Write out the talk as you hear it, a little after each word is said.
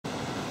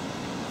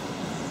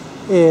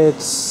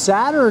It's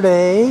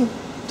Saturday,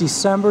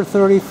 December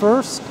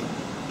 31st.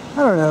 I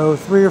don't know,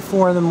 3 or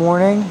 4 in the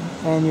morning,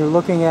 and you're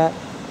looking at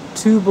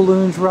 2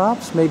 balloon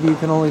drops. Maybe you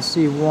can only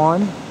see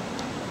one.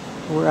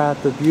 We're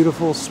at the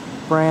beautiful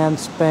brand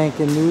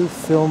spanking new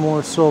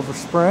Fillmore Silver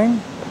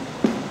Spring.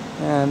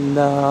 And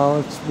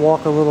let's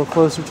walk a little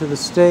closer to the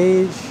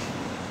stage.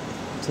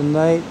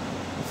 Tonight,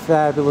 the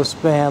fabulous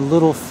band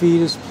Little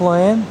Feat is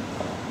playing.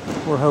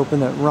 We're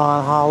hoping that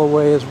Ron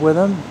Holloway is with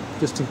them,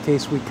 just in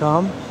case we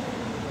come.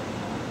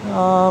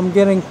 I'm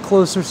getting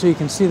closer so you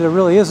can see there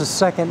really is a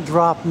second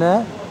drop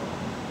net.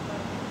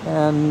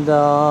 And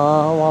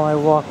while I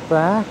walk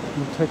back,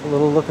 we'll take a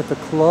little look at the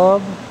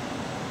club.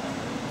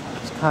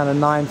 It's kind of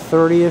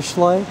 9:30-ish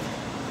like.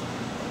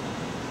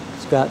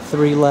 It's got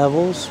 3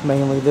 levels,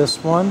 mainly this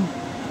one,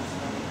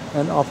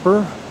 an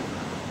upper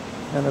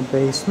and a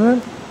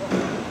basement,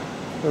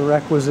 the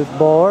requisite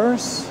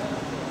bars,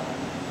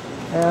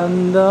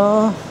 and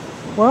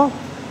well,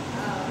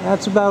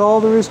 that's about all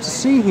there is to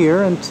see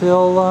here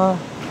until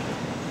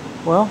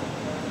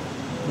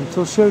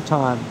until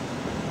showtime.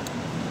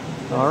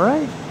 All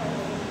right,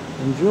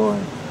 enjoy.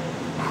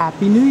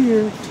 Happy New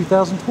Year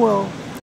 2012.